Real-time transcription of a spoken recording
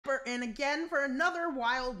and again for another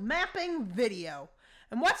wild mapping video.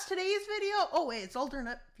 And what's today's video? Oh wait, it's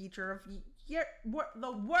alternate feature of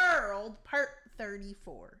the world, part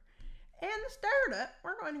 34. And to start it,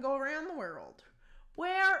 we're going to go around the world,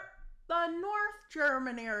 where the North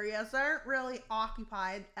German areas aren't really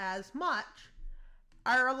occupied as much,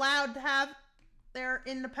 are allowed to have their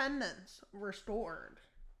independence restored.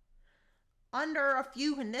 Under a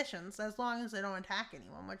few conditions, as long as they don't attack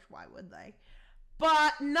anyone, which why would they?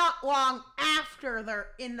 But not long after their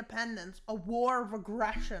independence, a war of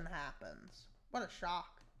aggression happens. What a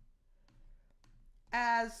shock.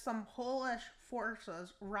 As some Polish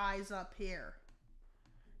forces rise up here.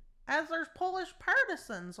 As there's Polish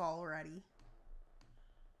partisans already.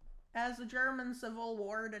 As the German Civil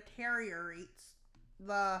War deteriorates,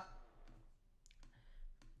 the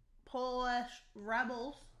Polish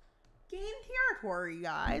rebels gain territory,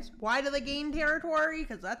 guys. Why do they gain territory?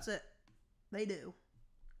 Because that's it. They do.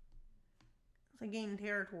 They gain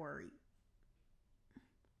territory.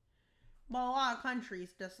 Well, a lot of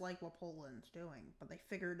countries dislike what Poland's doing, but they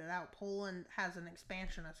figured it out. Poland has an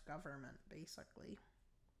expansionist government, basically.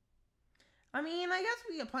 I mean, I guess if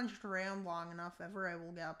we get punched around long enough, everyone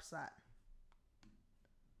will get upset.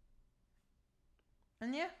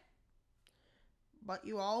 And yeah. But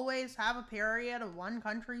you always have a period of one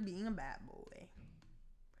country being a bad boy.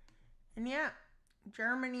 And yeah,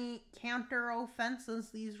 Germany counter-offenses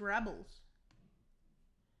these rebels.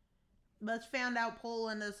 But it's found out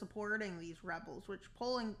Poland is supporting these rebels, which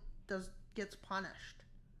Poland gets punished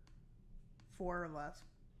for this.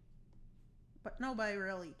 But nobody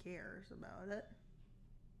really cares about it.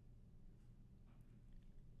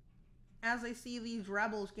 As they see these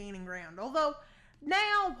rebels gaining ground. Although,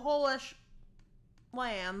 now Polish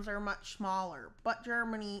lands are much smaller, but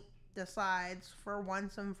Germany decides for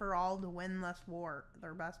once and for all to win this war.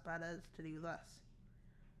 Their best bet is to do this.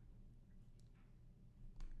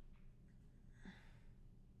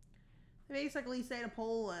 They basically say to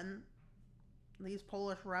Poland, these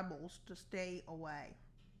Polish rebels, to stay away.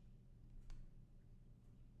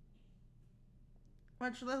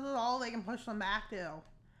 Which this is all they can push them back to.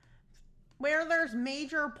 Where there's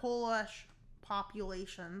major Polish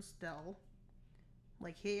populations still.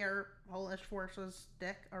 Like here, Polish forces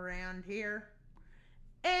stick around here.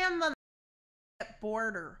 And the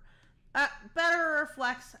border. Better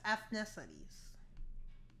reflects ethnicities.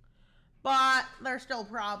 But there's still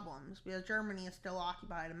problems, because Germany is still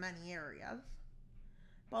occupied in many areas.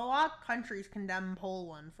 But a lot of countries condemn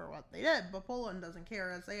Poland for what they did, but Poland doesn't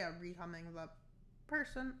care, as they are becoming the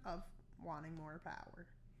person of wanting more power.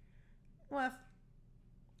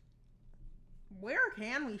 Where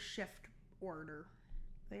can we shift order?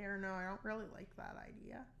 There, no, I don't really like that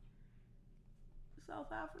idea.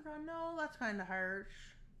 South Africa, no, that's kind of harsh.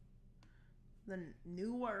 The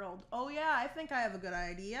New World. Oh yeah, I think I have a good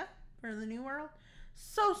idea for the New World.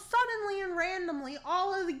 So suddenly and randomly,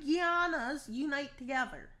 all of the Guianas unite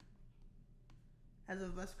together. As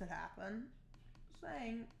if this could happen.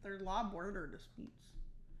 Saying there's a lot of border disputes.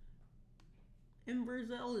 And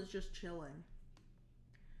Brazil is just chilling.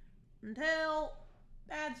 Until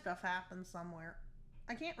bad stuff happens somewhere.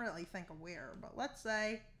 I can't really think of where, but let's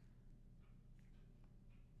say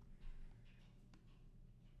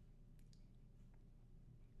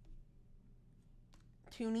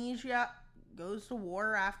Tunisia goes to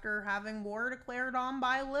war after having war declared on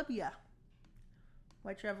by Libya.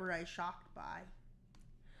 Which everybody's shocked by.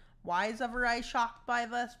 Why is everybody shocked by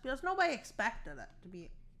this? Because nobody expected it to be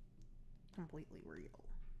completely real.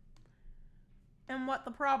 And what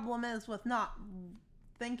the problem is with not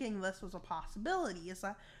thinking this was a possibility is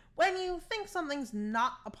that when you think something's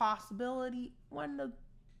not a possibility, when the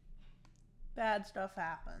bad stuff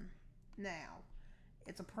happen. Now,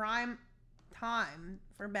 it's a prime time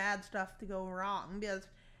for bad stuff to go wrong, because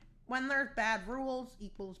when there's bad rules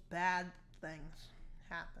equals bad things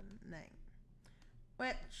happening,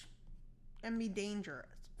 which can be dangerous,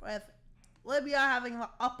 with Libya having the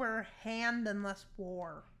upper hand in this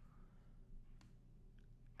war,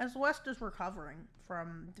 as the West is recovering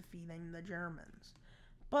from defeating the Germans.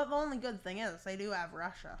 But the only good thing is they do have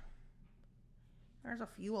Russia. There's a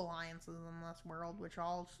few alliances in this world which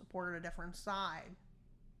all support a different side.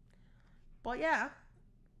 But yeah,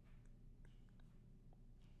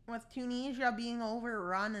 with Tunisia being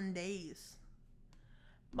overrun in days.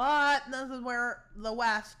 But this is where the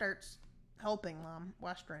West starts helping them,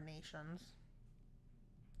 Western nations.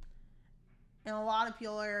 And a lot of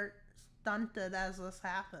people are stunted as this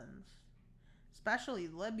happens. Especially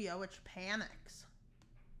Libya, which panics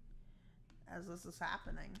as this is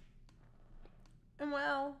happening. And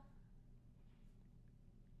well,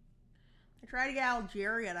 They tried to get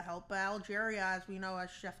Algeria to help, but Algeria, as we know, has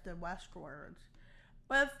shifted westwards.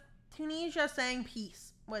 With Tunisia saying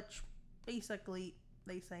peace, which basically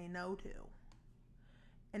they say no to.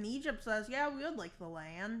 And Egypt says, yeah, we would like the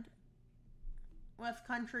land. With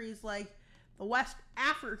countries like the West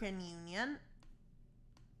African Union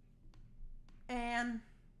and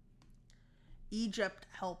Egypt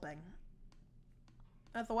helping.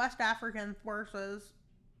 With the West African forces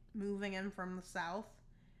moving in from the south,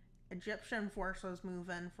 Egyptian forces move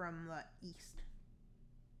in from the east.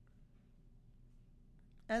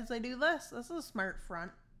 As they do this is a smart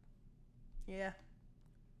front. Yeah.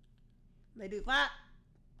 They do that.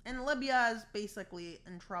 And Libya is basically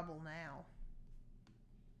in trouble now.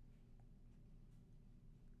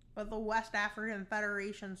 With the West African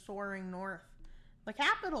Federation soaring north. The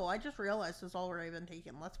capital, I just realized, has already been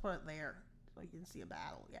taken. Let's put it there so you can see a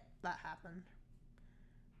battle. Yeah, that happened.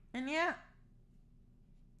 And yeah.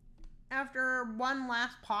 After one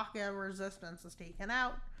last pocket of resistance is taken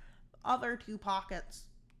out, the other two pockets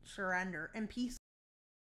surrender. And peace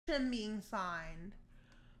being signed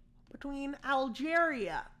between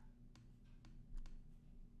Algeria,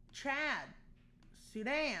 Chad,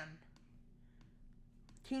 Sudan.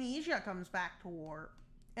 Tunisia comes back to war.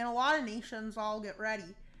 And a lot of nations all get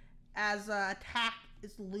ready as an attack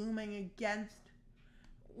is looming against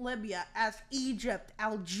Libya, as Egypt,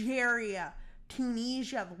 Algeria,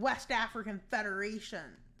 Tunisia, the West African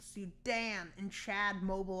Federation, Sudan, and Chad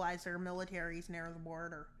mobilize their militaries near the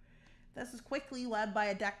border. This is quickly led by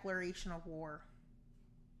a declaration of war,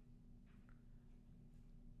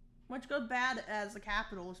 which goes bad as the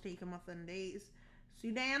capital is taken within days.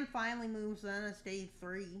 Sudan finally moves in as day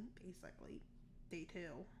 3, basically. Day 2.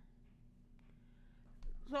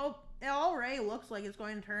 So it already looks like it's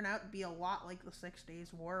going to turn out to be a lot like the 6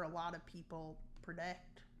 Days War, a lot of people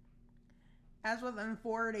predict. As within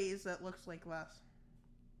 4 days, it looks like this.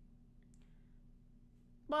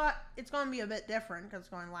 But it's going to be a bit different because it's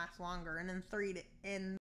going to last longer. And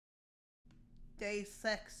in day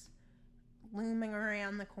 6, looming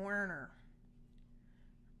around the corner,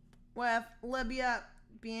 with Libya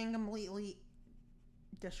being completely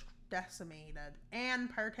decimated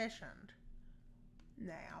and partitioned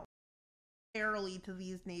now. Fairly to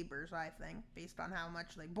these neighbors, I think, based on how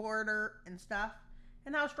much they border and stuff,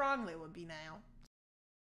 and how strong they would be now.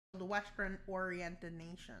 The Western-oriented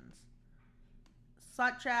nations,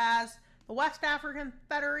 such as the West African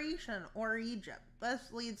Federation or Egypt.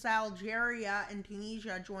 This leads to Algeria and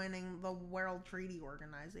Tunisia joining the World Treaty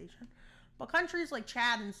Organization. But countries like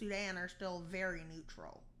Chad and Sudan are still very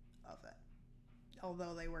neutral of it,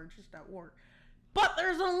 although they were just at war. But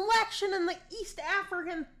there's an election in the East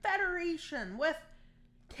African Federation with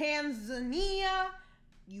Tanzania,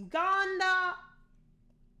 Uganda,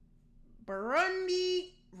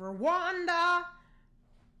 Burundi, Rwanda.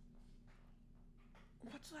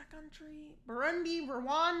 What's that country? Burundi,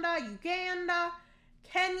 Rwanda, Uganda,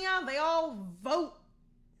 Kenya. They all vote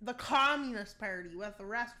the Communist Party, with the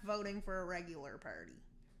rest voting for a regular party.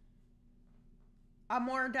 A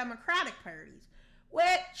more democratic parties,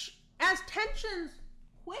 which, as tensions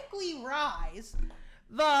quickly rise,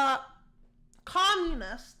 the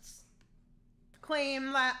communists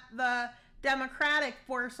claim that the democratic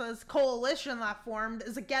forces coalition that formed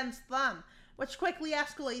is against them, which quickly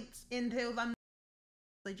escalates into them.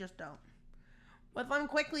 They just don't. With them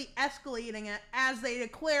quickly escalating it as they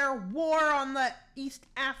declare war on the East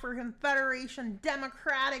African Federation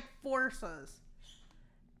democratic forces.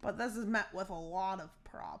 But this is met with a lot of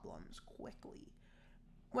problems quickly,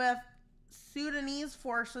 with Sudanese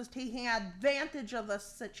forces taking advantage of this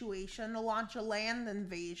situation to launch a land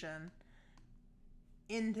invasion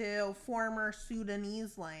into former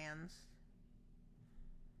Sudanese lands.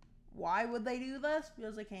 Why would they do this?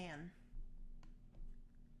 Because they can.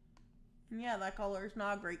 And yeah, that color is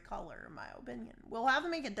not a great color in my opinion. We'll have to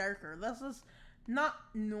make it darker. This is not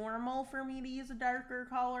normal for me to use a darker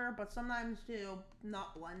color, but sometimes to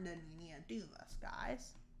not blend in, you need to do this,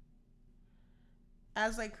 guys.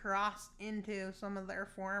 As they cross into some of their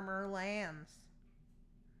former lands,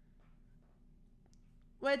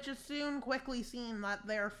 which is soon quickly seen that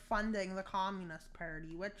they're funding the Communist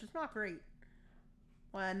Party, which is not great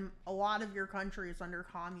when a lot of your country is under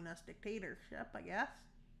communist dictatorship, I guess.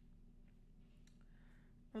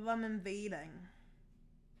 With them invading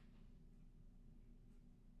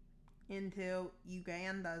into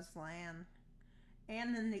Uganda's land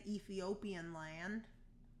and into Ethiopian land,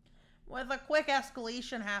 with a quick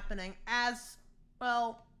escalation happening as,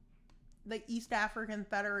 well, the East African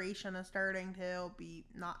Federation is starting to be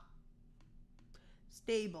not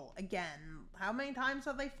stable again. How many times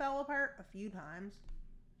have they fell apart? A few times.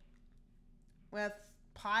 with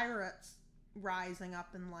pirates rising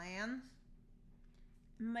up in lands,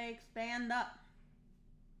 and they expand up.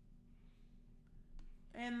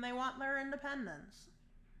 And they want their independence,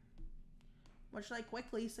 which they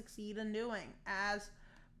quickly succeed in doing, as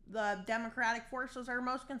the democratic forces are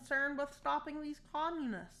most concerned with stopping these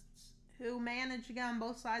communists who manage to get on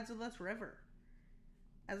both sides of this river,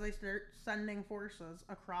 as they start sending forces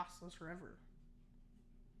across this river.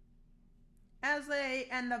 As they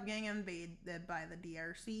end up getting invaded by the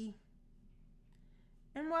DRC.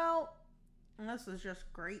 And well, this is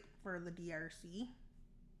just great for the DRC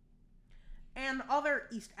and other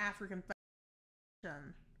East African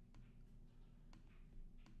federations.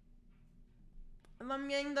 And them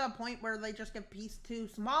getting to a point where they just give peace to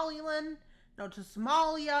Somaliland, to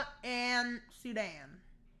Somalia and Sudan.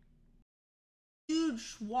 Huge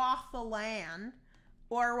swath of land,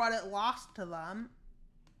 or what it lost to them.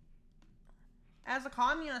 As the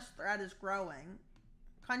communist threat is growing,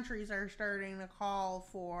 countries are starting to call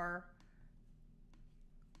for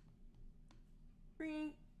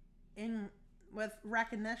with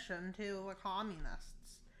recognition to the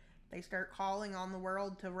communists. They start calling on the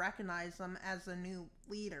world to recognize them as a new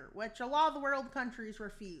leader, which a lot of the world countries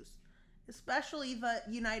refuse, especially the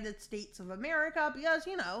United States of America, because,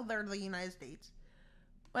 they're the United States.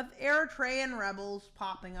 With Eritrean rebels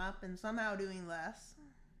popping up and somehow doing this,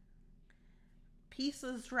 peace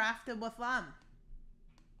is drafted with them,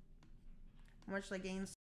 which they gain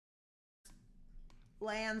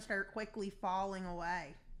land start quickly falling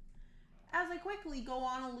away, as they quickly go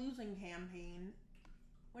on a losing campaign,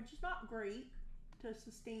 which is not great to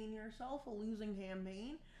sustain yourself, a losing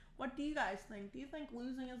campaign. What do you guys think? Do you think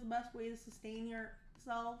losing is the best way to sustain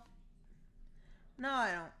yourself? No,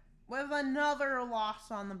 I don't. With another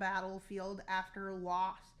loss on the battlefield after a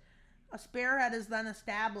loss, a spearhead is then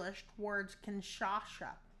established towards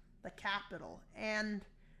Kinshasa, the capital, and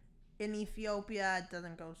in Ethiopia it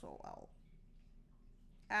doesn't go so well.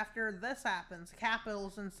 After this happens, the capital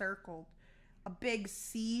is encircled. A big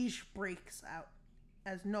siege breaks out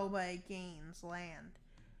as nobody gains land.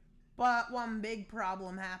 But one big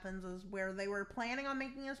problem happens is where they were planning on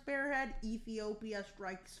making a spearhead, Ethiopia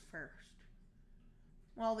strikes first.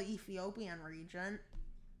 Well, the Ethiopian region,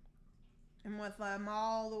 and with them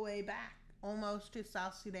all the way back, almost to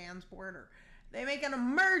South Sudan's border. They make an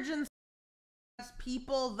emergency as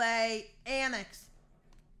people, they annex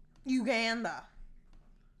Uganda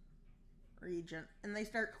region, and they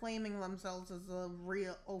start claiming themselves as a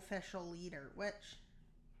real official leader, which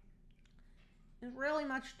is really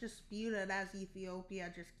much disputed as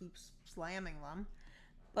Ethiopia just keeps slamming them.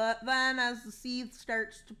 But then as the siege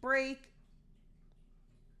starts to break,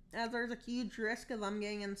 as there's a huge risk of them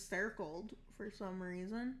getting encircled for some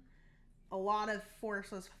reason, a lot of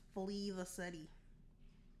forces flee the city,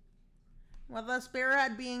 with the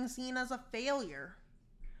spearhead being seen as a failure.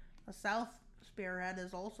 The South spearhead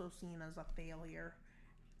is also seen as a failure,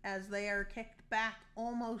 as they are kicked back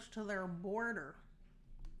almost to their border,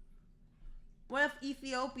 with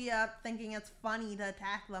Ethiopia thinking it's funny to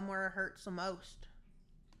attack them where it hurts the most.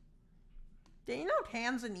 Do you know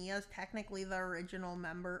Tanzania is technically the original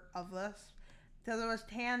member of this? Because it was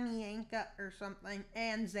Tanganyika or something,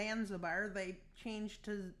 and Zanzibar, they changed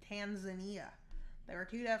to Tanzania. They were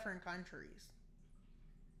two different countries.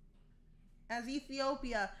 As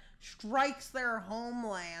Ethiopia strikes their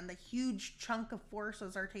homeland, a huge chunk of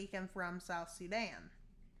forces are taken from South Sudan.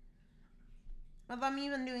 With them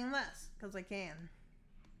even doing this, because they can,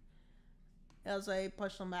 as they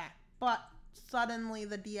push them back. But suddenly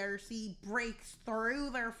the DRC breaks through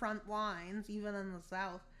their front lines, even in the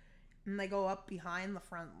south, and they go up behind the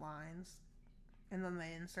front lines, and then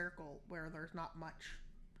they encircle where there's not much.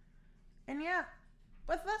 And yeah,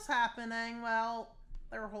 with this happening, well,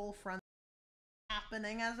 their whole front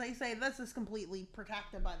happening, as they say, this is completely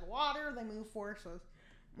protected by the water, they move forces.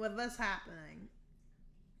 With this happening,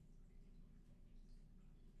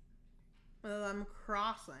 with them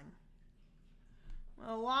crossing,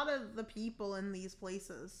 a lot of the people in these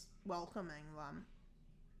places welcoming them.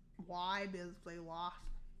 Why? Because they lost.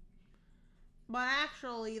 But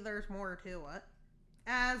actually, there's more to it.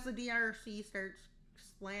 As the DRC starts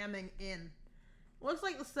slamming in, looks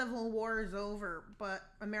like the Civil War is over, but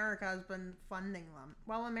America has been funding them.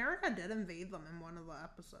 Well, America did invade them in one of the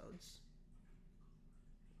episodes.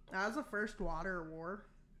 That was the first water war.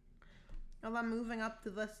 Now I'm moving up to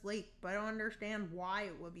this lake, but I don't understand why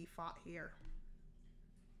it would be fought here.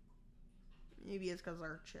 Maybe it's because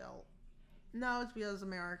they're chill. No, it's because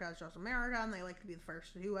America is just America, and they like to be the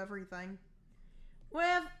first to do everything.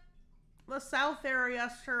 With the South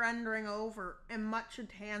area surrendering over, and much of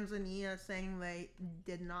Tanzania saying they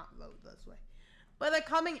did not vote this way. With it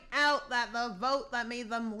coming out that the vote that made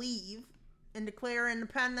them leave and declare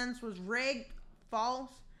independence was rigged,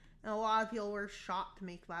 false, and a lot of people were shocked to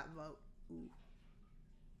make that vote. Ooh.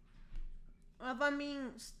 With them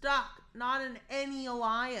being stuck, not in any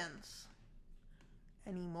alliance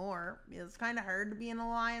anymore. It's kind of hard to be in an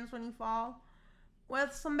alliance when you fall.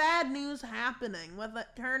 With some bad news happening, with it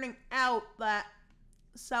turning out that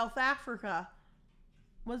South Africa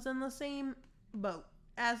was in the same boat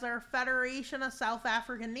as our Federation of South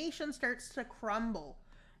African Nations starts to crumble,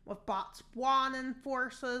 with Botswanan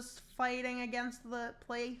forces fighting against the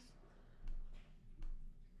place,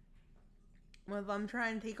 with them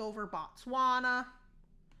trying to take over Botswana,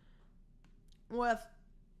 with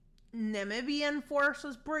Namibian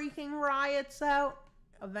forces breaking riots out,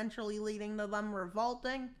 eventually leading to them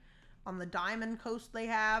revolting on the Diamond Coast they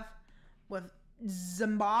have, with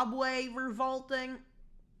Zimbabwe revolting.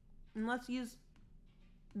 And let's use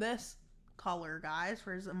this color, guys,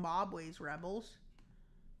 for Zimbabwe's rebels.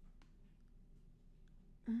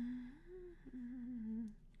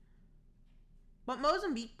 But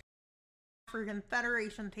Mozambique, African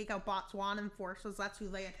Federation, take out Botswanan forces. That's who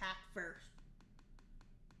they attacked first.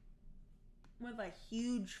 With a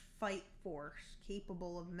huge fight force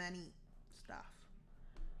capable of many stuff.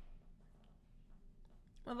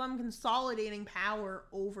 With them consolidating power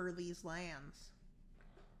over these lands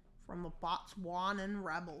from the Botswanan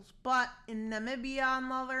rebels. But in Namibia, on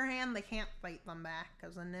the other hand, they can't fight them back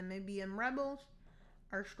because the Namibian rebels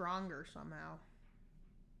are stronger somehow.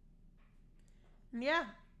 And yeah,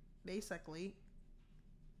 basically,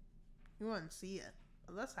 you wouldn't see it,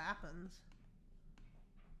 but this happens.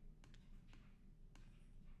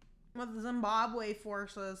 With Zimbabwe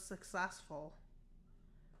forces successful,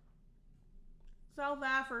 South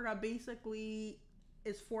Africa basically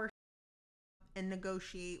is forced and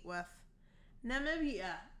negotiate with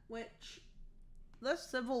Namibia, which this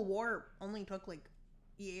civil war only took like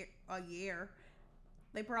a year.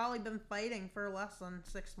 They've probably been fighting for less than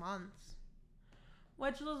 6 months,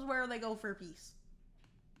 which is where they go for peace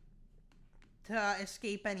to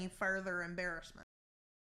escape any further embarrassment.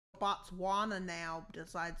 Botswana now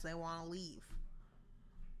decides they want to leave.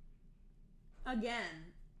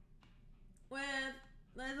 Again,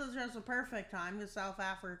 this is just a perfect time because South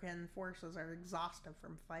African forces are exhausted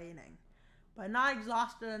from fighting. But not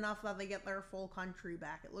exhausted enough that they get their full country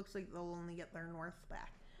back. It looks like they'll only get their north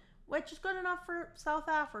back, which is good enough for South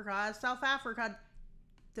Africa, as South Africa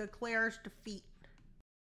declares defeat.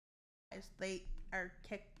 They are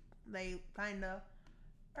kicked. They kind of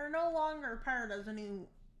are no longer part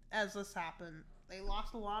as this happened. They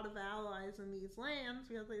lost a lot of allies in these lands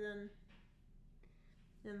because they didn't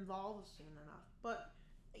involve soon enough. But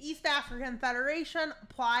the East African Federation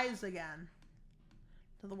applies again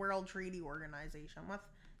to the World Treaty Organization, with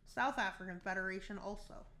South African Federation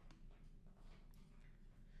also.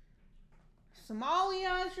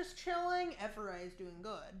 Somalia is just chilling. Everybody is doing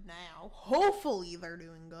good now. Hopefully they're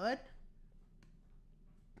doing good.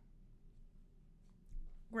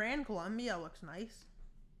 Grand Colombia looks nice.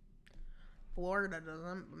 Florida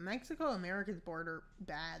doesn't. Mexico, America's border,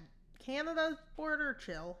 bad. Canada's border,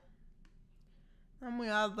 chill. Then we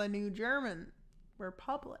have the new German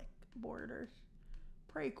Republic borders.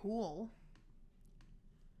 Pretty cool.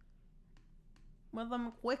 With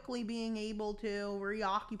them quickly being able to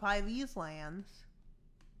reoccupy these lands.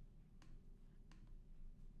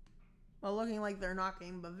 Well, looking like they're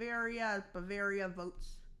knocking Bavaria as Bavaria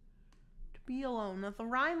votes to be alone, with the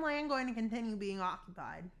Rhineland going to continue being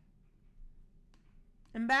occupied.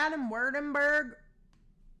 And Baden-Württemberg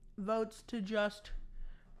votes to just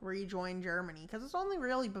rejoin Germany, because it's only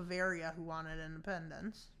really Bavaria who wanted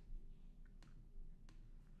independence.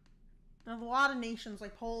 There's a lot of nations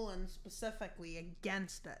like Poland specifically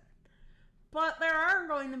against it. But there are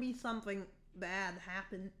going to be something bad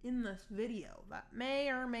happen in this video that may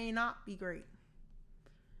or may not be great.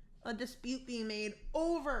 A dispute being made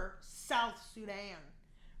over South Sudan,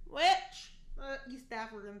 which the East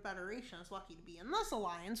African Federation is lucky to be in this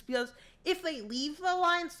alliance, because if they leave the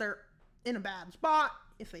alliance, they're in a bad spot.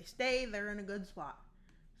 If they stay, they're in a good spot.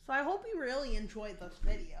 So I hope you really enjoyed this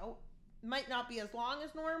video. It might not be as long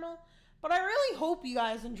as normal, but I really hope you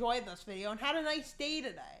guys enjoyed this video and had a nice day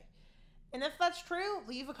today. And if that's true,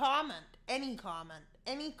 leave a comment. Any comment.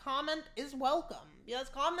 Any comment is welcome, because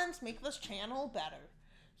comments make this channel better.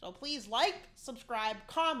 So please like, subscribe,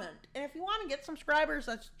 comment. And if you want to get subscribers,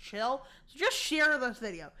 that's chill. So just share this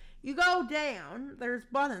video. You go down, there's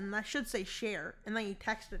a button that should say share, and then you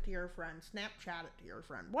text it to your friend, Snapchat it to your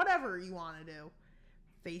friend, whatever you want to do.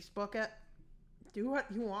 Facebook it. Do what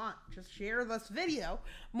you want. Just share this video.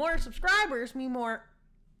 More subscribers mean more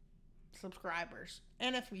subscribers.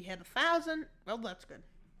 And if we hit 1,000, well, that's good.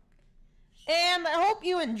 And I hope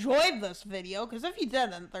you enjoyed this video, because if you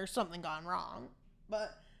didn't, there's something gone wrong.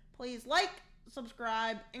 But please like,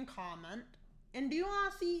 subscribe, and comment. And do you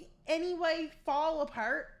want to see anybody fall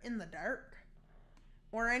apart in the dark?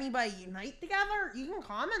 Or anybody unite together? You can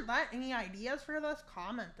comment that. Any ideas for this?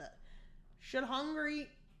 Comment it. Should Hungary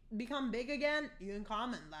become big again? You can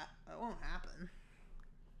comment that. That won't happen.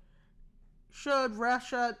 Should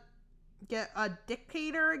Russia get a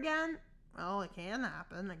dictator again? Well, it can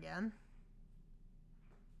happen again.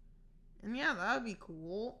 And yeah, that would be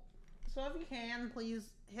cool. So if you can,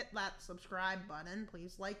 please hit that subscribe button.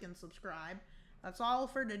 Please like and subscribe. That's all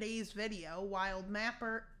for today's video. Wild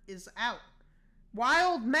Mapper is out.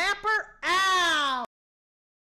 Wild Mapper out!